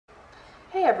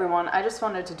Hey everyone, I just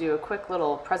wanted to do a quick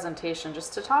little presentation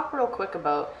just to talk real quick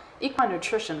about equine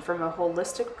nutrition from a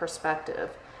holistic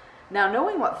perspective. Now,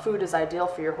 knowing what food is ideal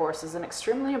for your horse is an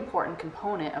extremely important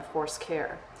component of horse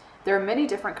care. There are many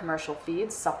different commercial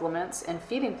feeds, supplements, and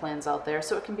feeding plans out there,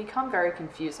 so it can become very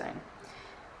confusing.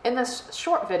 In this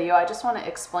short video, I just want to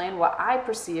explain what I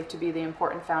perceive to be the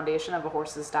important foundation of a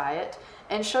horse's diet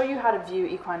and show you how to view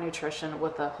equine nutrition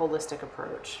with a holistic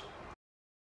approach.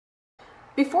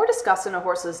 Before discussing a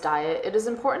horse's diet, it is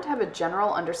important to have a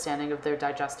general understanding of their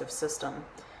digestive system.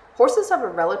 Horses have a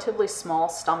relatively small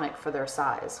stomach for their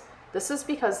size. This is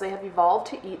because they have evolved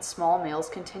to eat small meals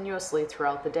continuously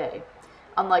throughout the day.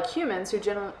 Unlike humans, who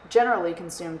generally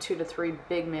consume 2 to 3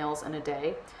 big meals in a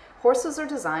day, horses are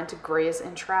designed to graze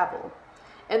and travel.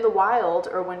 In the wild,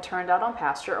 or when turned out on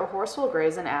pasture, a horse will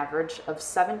graze an average of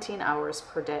 17 hours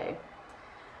per day.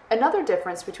 Another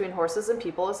difference between horses and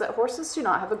people is that horses do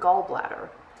not have a gallbladder.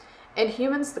 In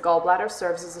humans, the gallbladder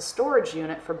serves as a storage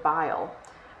unit for bile.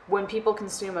 When people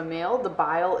consume a meal, the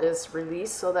bile is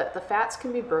released so that the fats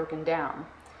can be broken down.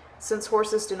 Since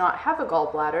horses do not have a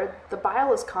gallbladder, the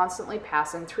bile is constantly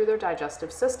passing through their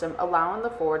digestive system, allowing the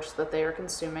forage that they are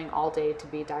consuming all day to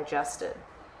be digested.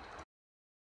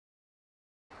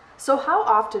 So how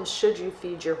often should you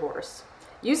feed your horse?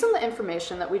 Using the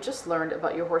information that we just learned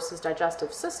about your horse's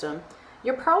digestive system,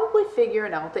 you're probably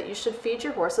figuring out that you should feed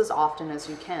your horse as often as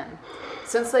you can.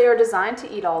 Since they are designed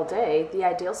to eat all day, the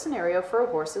ideal scenario for a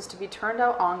horse is to be turned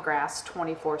out on grass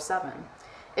 24/7.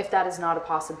 If that is not a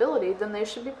possibility, then they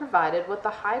should be provided with the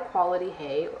high-quality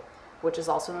hay, which is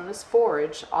also known as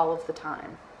forage, all of the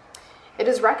time. It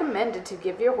is recommended to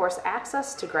give your horse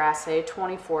access to grass hay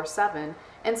 24/7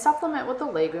 and supplement with a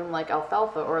legume like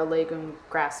alfalfa or a legume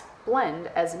grass blend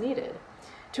as needed.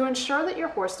 To ensure that your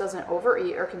horse doesn't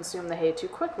overeat or consume the hay too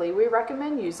quickly, we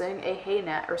recommend using a hay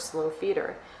net or slow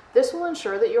feeder. This will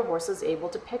ensure that your horse is able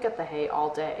to pick at the hay all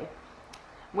day.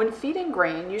 When feeding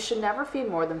grain, you should never feed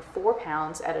more than 4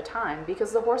 pounds at a time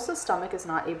because the horse's stomach is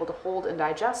not able to hold and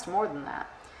digest more than that.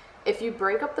 If you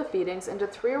break up the feedings into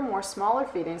 3 or more smaller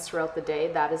feedings throughout the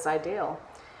day, that is ideal.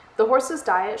 The horse's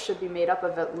diet should be made up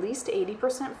of at least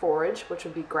 80% forage, which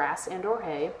would be grass and or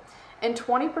hay, and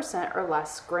 20% or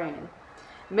less grain.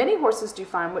 Many horses do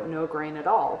fine with no grain at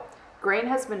all. Grain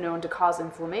has been known to cause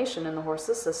inflammation in the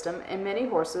horse's system, and many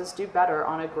horses do better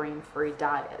on a grain-free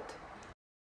diet.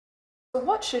 So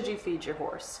what should you feed your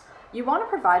horse? You want to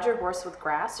provide your horse with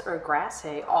grass or grass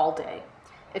hay all day.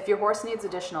 If your horse needs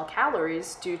additional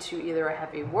calories due to either a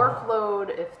heavy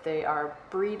workload, if they are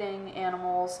breeding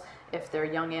animals, if they're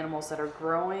young animals that are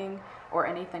growing, or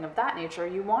anything of that nature,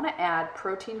 you want to add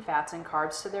protein, fats, and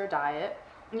carbs to their diet,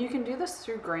 and you can do this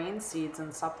through grains, seeds,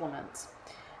 and supplements.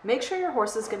 Make sure your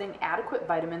horse is getting adequate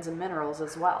vitamins and minerals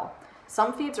as well.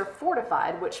 Some feeds are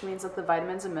fortified, which means that the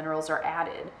vitamins and minerals are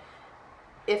added.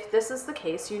 If this is the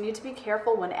case, you need to be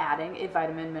careful when adding a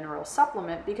vitamin mineral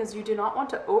supplement because you do not want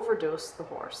to overdose the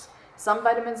horse. Some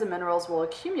vitamins and minerals will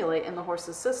accumulate in the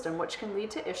horse's system, which can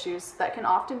lead to issues that can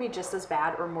often be just as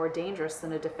bad or more dangerous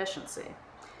than a deficiency.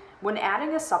 When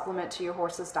adding a supplement to your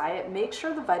horse's diet, make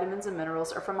sure the vitamins and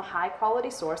minerals are from a high-quality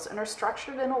source and are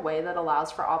structured in a way that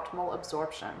allows for optimal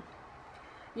absorption.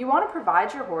 You want to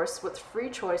provide your horse with free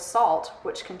choice salt,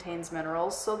 which contains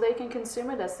minerals, so they can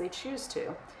consume it as they choose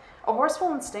to. A horse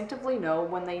will instinctively know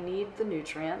when they need the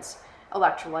nutrients,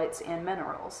 electrolytes, and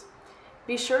minerals.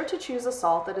 Be sure to choose a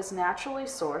salt that is naturally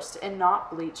sourced and not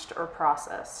bleached or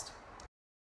processed.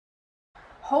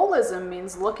 Holism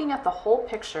means looking at the whole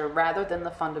picture rather than the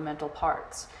fundamental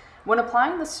parts. When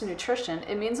applying this to nutrition,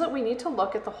 it means that we need to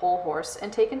look at the whole horse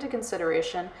and take into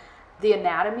consideration the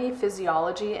anatomy,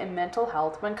 physiology, and mental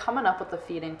health when coming up with a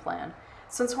feeding plan.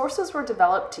 Since horses were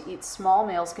developed to eat small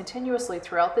meals continuously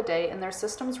throughout the day and their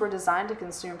systems were designed to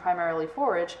consume primarily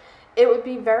forage, it would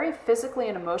be very physically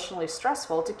and emotionally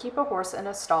stressful to keep a horse in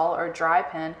a stall or dry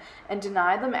pen and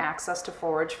deny them access to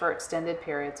forage for extended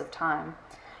periods of time.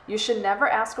 You should never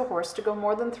ask a horse to go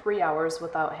more than 3 hours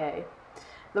without hay.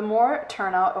 The more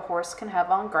turnout a horse can have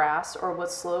on grass or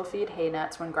with slow feed hay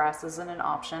nets when grass isn't an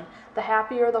option, the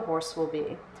happier the horse will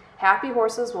be. Happy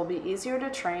horses will be easier to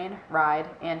train, ride,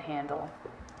 and handle.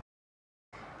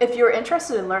 If you're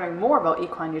interested in learning more about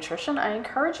equine nutrition, I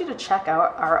encourage you to check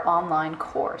out our online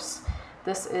course.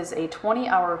 This is a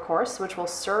 20-hour course which will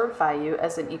certify you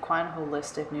as an equine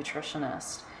holistic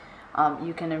nutritionist.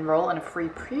 You can enroll in a free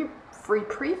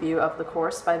preview of the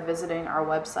course by visiting our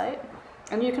website,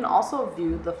 and you can also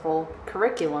view the full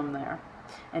curriculum there.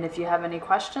 And if you have any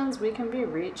questions, we can be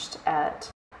reached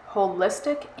at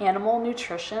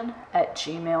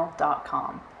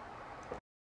holisticanimalnutrition@gmail.com.